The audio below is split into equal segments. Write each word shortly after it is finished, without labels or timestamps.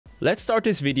Let's start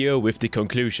this video with the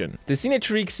conclusion. The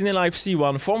Cinetreak Cinelive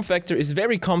C1 form factor is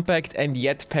very compact and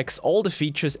yet packs all the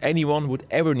features anyone would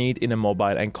ever need in a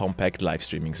mobile and compact live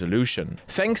streaming solution.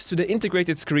 Thanks to the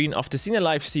integrated screen of the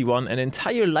CineLive C1, an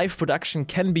entire live production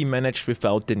can be managed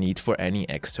without the need for any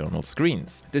external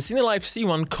screens. The CineLive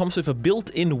C1 comes with a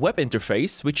built-in web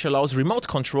interface which allows remote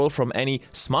control from any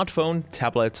smartphone,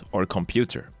 tablet or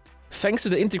computer. Thanks to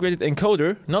the integrated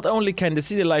encoder, not only can the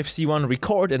CineLive C1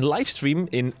 record and live stream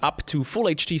in up to Full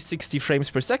HD 60 frames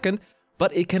per second,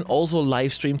 but it can also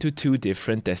live stream to 2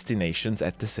 different destinations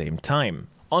at the same time.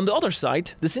 On the other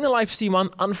side, the CineLive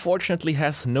C1 unfortunately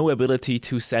has no ability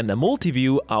to send a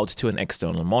multiview out to an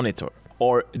external monitor,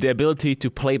 or the ability to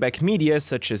play back media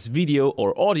such as video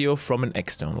or audio from an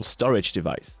external storage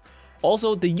device.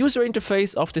 Also, the user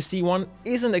interface of the C1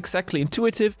 isn't exactly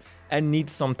intuitive and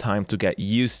needs some time to get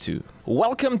used to.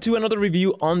 Welcome to another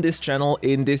review on this channel.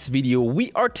 In this video,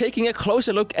 we are taking a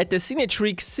closer look at the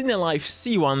Cinetreak Cinelive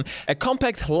C1, a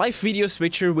compact live video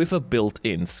switcher with a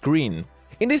built-in screen.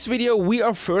 In this video, we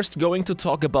are first going to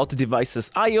talk about the device's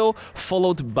I/O,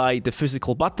 followed by the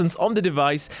physical buttons on the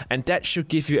device, and that should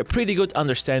give you a pretty good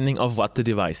understanding of what the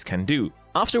device can do.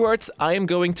 Afterwards, I am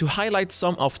going to highlight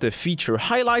some of the feature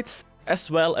highlights,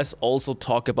 as well as also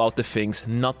talk about the things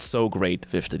not so great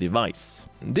with the device.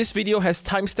 This video has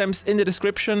timestamps in the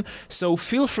description, so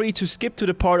feel free to skip to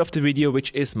the part of the video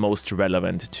which is most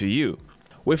relevant to you.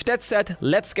 With that said,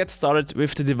 let's get started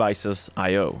with the device's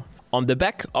I/O. On the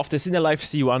back of the CineLive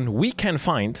C1, we can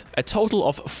find a total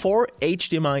of 4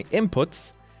 HDMI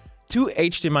inputs, 2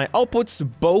 HDMI outputs,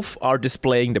 both are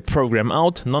displaying the program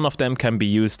out, none of them can be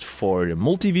used for the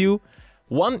multiview.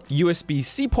 1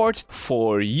 USB-C port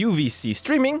for UVC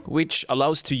streaming, which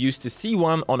allows to use the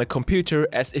C1 on a computer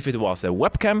as if it was a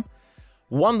webcam.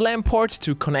 1 LAN port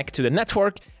to connect to the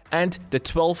network, and the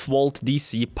 12-volt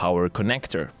DC power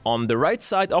connector. On the right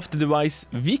side of the device,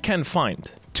 we can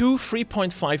find 2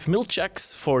 3.5mm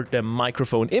jacks for the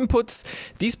microphone inputs.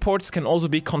 These ports can also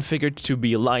be configured to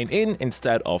be line-in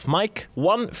instead of mic.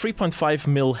 1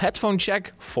 3.5mm headphone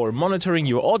jack for monitoring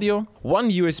your audio.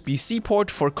 1 USB-C port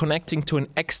for connecting to an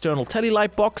external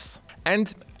TeleLight box.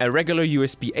 And a regular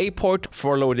USB-A port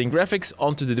for loading graphics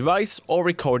onto the device or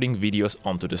recording videos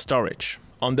onto the storage.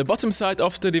 On the bottom side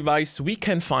of the device, we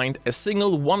can find a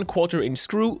single 1/4 inch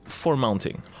screw for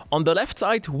mounting. On the left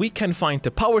side, we can find the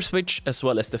power switch as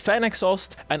well as the fan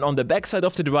exhaust, and on the back side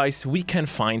of the device, we can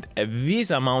find a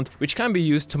VESA mount, which can be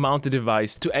used to mount the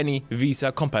device to any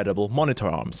VESA compatible monitor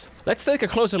arms. Let's take a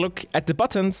closer look at the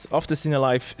buttons of the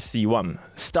CineLive C1.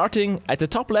 Starting at the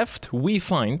top left, we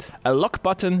find a lock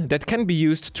button that can be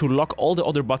used to lock all the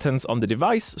other buttons on the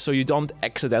device, so you don't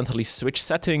accidentally switch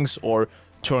settings or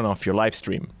turn off your live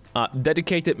stream. A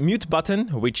dedicated mute button,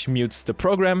 which mutes the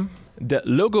program. The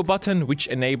logo button, which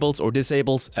enables or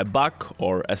disables a bug,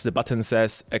 or as the button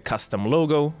says, a custom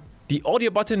logo. The audio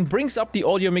button brings up the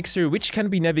audio mixer, which can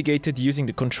be navigated using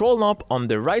the control knob on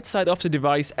the right side of the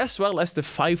device, as well as the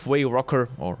 5-way rocker,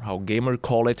 or how gamers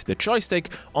call it, the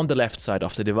joystick, on the left side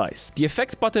of the device. The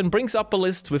effect button brings up a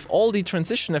list with all the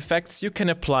transition effects you can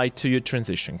apply to your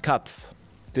transition cuts.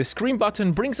 The screen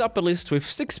button brings up a list with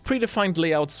 6 predefined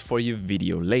layouts for your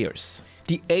video layers.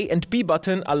 The A and B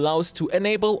button allows to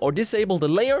enable or disable the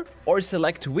layer or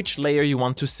select which layer you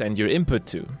want to send your input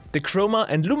to. The chroma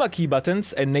and luma key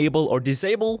buttons enable or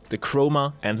disable the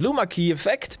chroma and luma key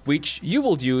effect, which you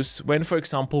will use when, for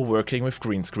example, working with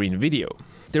green screen video.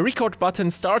 The record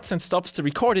button starts and stops the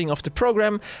recording of the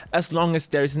program as long as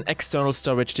there is an external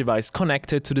storage device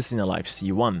connected to the CineLive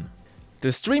C1.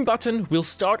 The stream button will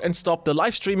start and stop the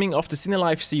live streaming of the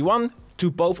CineLive C1 to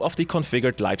both of the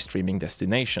configured live streaming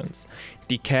destinations.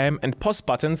 The cam and pause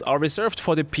buttons are reserved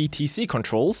for the PTC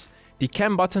controls. The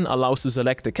cam button allows to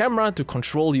select the camera to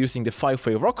control using the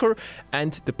 5-way rocker,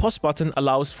 and the pause button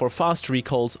allows for fast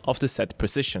recalls of the set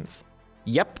positions.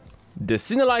 Yep, the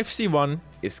CineLive C1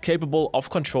 is capable of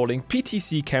controlling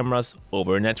PTC cameras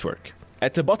over a network.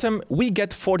 At the bottom, we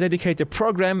get 4 dedicated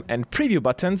program and preview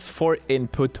buttons for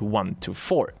input 1 to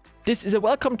 4. This is a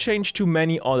welcome change to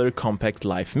many other compact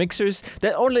live mixers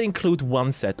that only include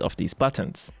 1 set of these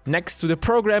buttons. Next to the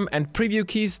program and preview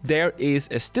keys, there is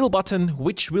a still button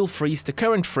which will freeze the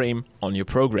current frame on your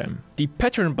program. The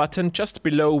pattern button just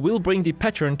below will bring the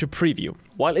pattern to preview.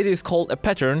 While it is called a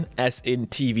pattern, as in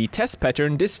TV test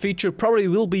pattern, this feature probably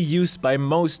will be used by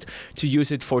most to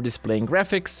use it for displaying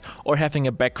graphics or having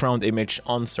a background image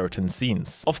on certain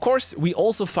scenes. Of course, we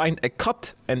also find a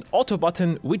cut and auto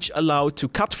button which allow to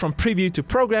cut from from preview to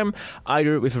program,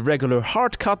 either with a regular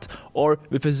hard cut or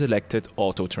with a selected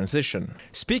auto transition.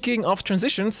 Speaking of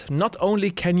transitions, not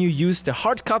only can you use the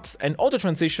hard cuts and auto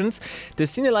transitions, the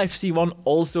CineLive C1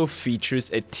 also features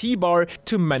a T-bar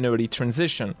to manually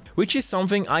transition, which is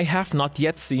something I have not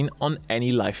yet seen on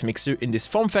any live mixer in this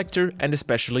form factor and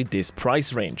especially this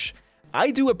price range.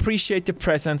 I do appreciate the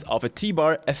presence of a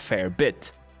T-bar a fair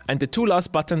bit. And the two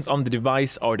last buttons on the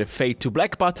device are the Fade to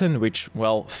Black button, which,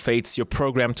 well, fades your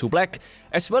program to black,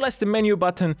 as well as the Menu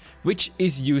button, which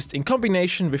is used in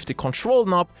combination with the Control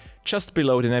knob just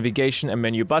below the Navigation and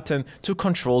Menu button to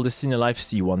control the CineLive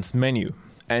C1's menu.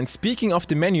 And speaking of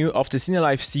the menu of the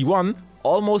CineLive C1,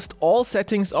 almost all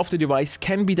settings of the device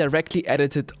can be directly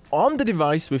edited on the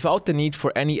device without the need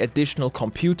for any additional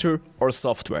computer or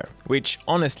software, which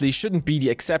honestly shouldn't be the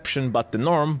exception but the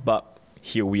norm, but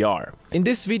here we are. In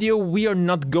this video, we are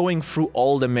not going through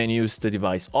all the menus the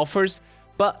device offers,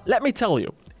 but let me tell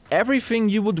you, everything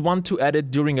you would want to edit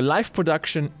during a live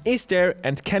production is there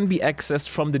and can be accessed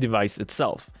from the device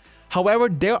itself. However,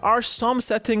 there are some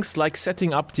settings like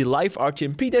setting up the live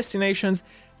RTMP destinations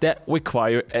that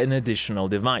require an additional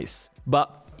device. But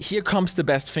here comes the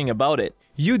best thing about it.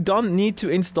 You don't need to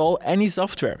install any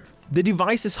software. The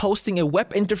device is hosting a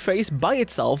web interface by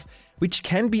itself, which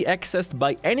can be accessed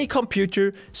by any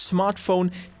computer,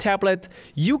 smartphone, tablet,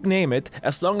 you name it,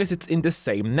 as long as it's in the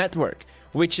same network,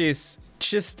 which is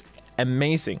just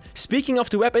amazing. Speaking of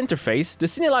the web interface, the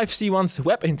CineLive C1's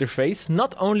web interface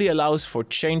not only allows for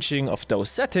changing of those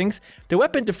settings, the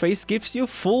web interface gives you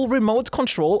full remote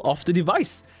control of the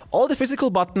device. All the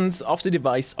physical buttons of the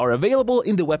device are available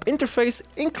in the web interface,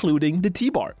 including the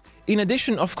T-bar. In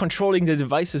addition of controlling the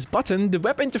device's button, the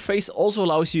web interface also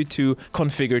allows you to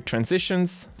configure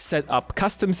transitions, set up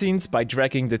custom scenes by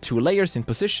dragging the two layers in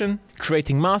position,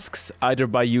 creating masks either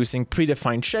by using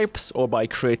predefined shapes or by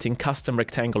creating custom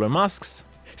rectangular masks,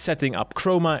 setting up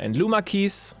chroma and luma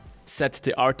keys, set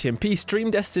the RTMP stream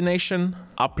destination,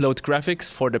 upload graphics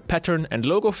for the pattern and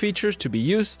logo features to be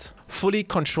used, fully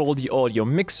control the audio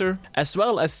mixer, as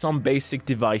well as some basic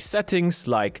device settings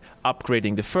like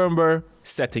upgrading the firmware,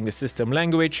 setting the system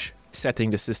language, setting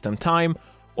the system time,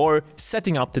 or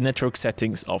setting up the network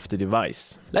settings of the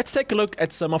device. Let's take a look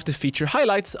at some of the feature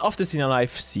highlights of the CineLive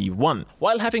C1.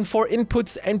 While having 4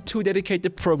 inputs and 2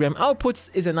 dedicated program outputs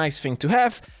is a nice thing to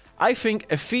have, I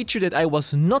think a feature that I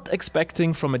was not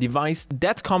expecting from a device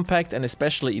that compact and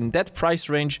especially in that price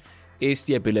range is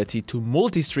the ability to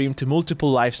multi-stream to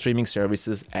multiple live streaming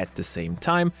services at the same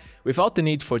time without the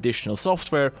need for additional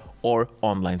software or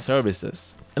online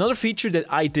services. Another feature that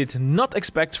I did not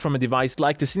expect from a device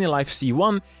like the CineLive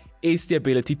C1 is the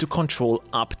ability to control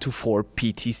up to 4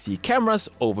 PTZ cameras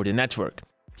over the network.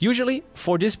 Usually,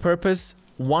 for this purpose,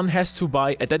 one has to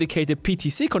buy a dedicated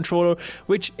PTZ controller,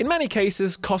 which in many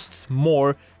cases costs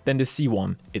more than the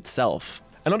C1 itself.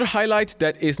 Another highlight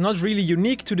that is not really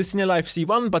unique to the CineLive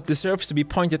C1 but deserves to be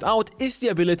pointed out is the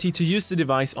ability to use the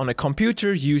device on a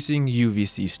computer using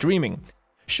UVC streaming.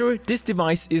 Sure, this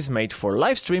device is made for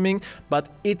live streaming, but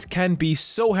it can be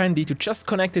so handy to just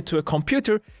connect it to a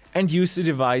computer and use the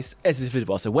device as if it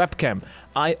was a webcam.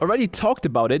 I already talked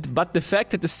about it, but the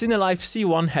fact that the CineLive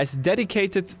C1 has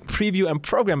dedicated preview and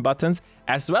program buttons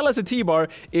as well as a T-bar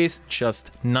is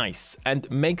just nice and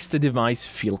makes the device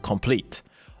feel complete.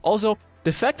 Also,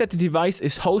 the fact that the device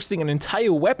is hosting an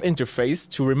entire web interface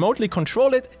to remotely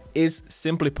control it is,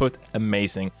 simply put,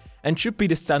 amazing and should be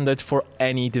the standard for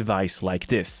any device like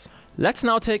this. Let's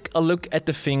now take a look at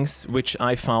the things which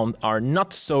I found are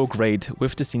not so great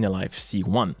with the CineLive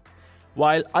C1.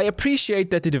 While I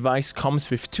appreciate that the device comes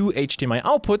with 2 HDMI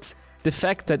outputs, the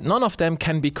fact that none of them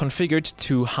can be configured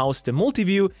to house the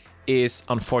multiview is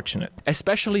unfortunate,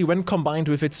 especially when combined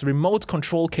with its remote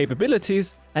control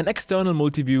capabilities. An external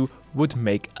multiview would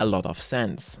make a lot of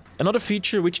sense. Another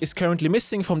feature which is currently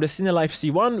missing from the CineLive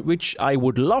C1, which I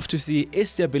would love to see,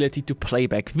 is the ability to play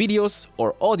back videos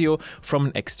or audio from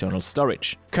an external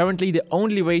storage. Currently, the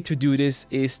only way to do this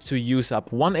is to use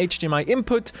up one HDMI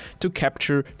input to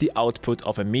capture the output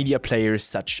of a media player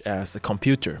such as a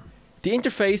computer. The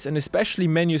interface and especially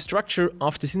menu structure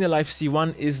of the CineLive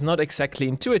C1 is not exactly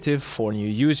intuitive for new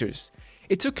users.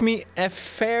 It took me a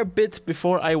fair bit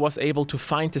before I was able to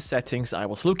find the settings I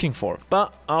was looking for,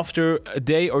 but after a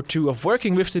day or two of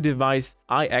working with the device,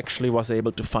 I actually was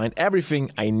able to find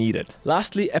everything I needed.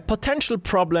 Lastly, a potential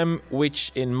problem,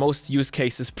 which in most use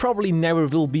cases probably never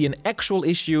will be an actual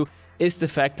issue, is the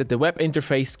fact that the web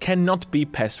interface cannot be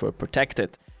password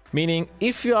protected. Meaning,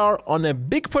 if you are on a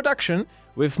big production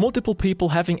with multiple people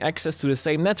having access to the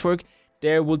same network,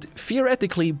 there would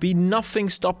theoretically be nothing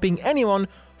stopping anyone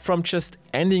from just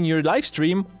ending your live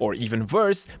stream, or even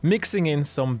worse, mixing in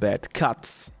some bad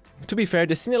cuts. To be fair,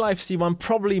 the CineLive C1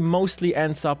 probably mostly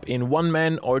ends up in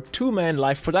one-man or two-man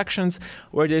live productions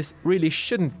where this really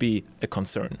shouldn't be a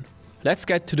concern. Let's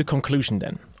get to the conclusion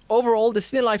then. Overall, the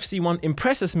CineLive C1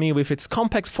 impresses me with its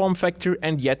compact form factor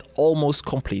and yet almost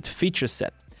complete feature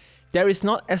set. There is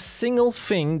not a single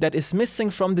thing that is missing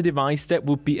from the device that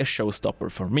would be a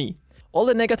showstopper for me. All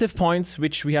the negative points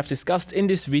which we have discussed in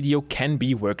this video can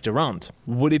be worked around.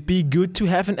 Would it be good to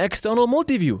have an external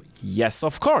multiview? Yes,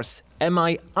 of course. Am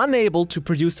I unable to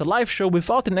produce a live show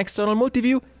without an external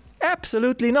multiview?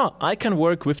 Absolutely not. I can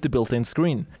work with the built-in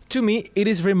screen. To me, it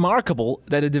is remarkable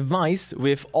that a device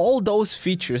with all those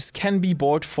features can be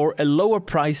bought for a lower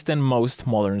price than most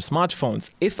modern smartphones.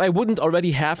 If I wouldn't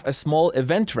already have a small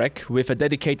event rack with a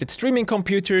dedicated streaming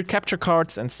computer, capture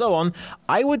cards and so on,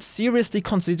 I would seriously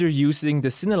consider using the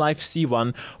CineLive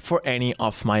C1 for any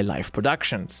of my live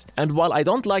productions. And while I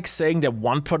don't like saying that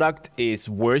one product is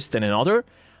worse than another,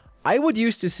 I would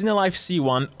use the CineLive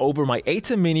C1 over my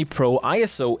ATEM Mini Pro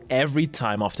ISO every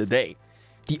time of the day.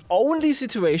 The only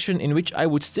situation in which I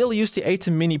would still use the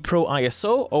ATEM Mini Pro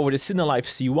ISO over the CineLive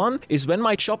C1 is when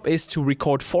my job is to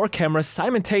record 4 cameras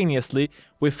simultaneously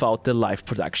without the live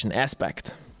production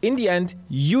aspect. In the end,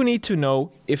 you need to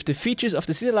know if the features of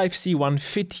the CineLive C1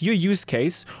 fit your use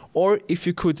case, or if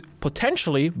you could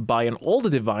potentially buy an older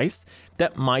device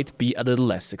that might be a little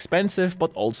less expensive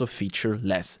but also feature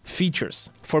less features.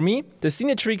 For me, the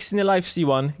Cinetreak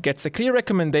CineliveC1 gets a clear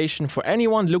recommendation for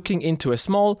anyone looking into a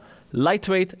small,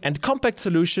 lightweight and compact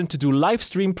solution to do live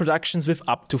stream productions with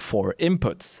up to 4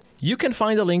 inputs. You can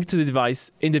find a link to the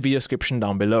device in the video description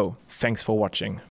down below. Thanks for watching.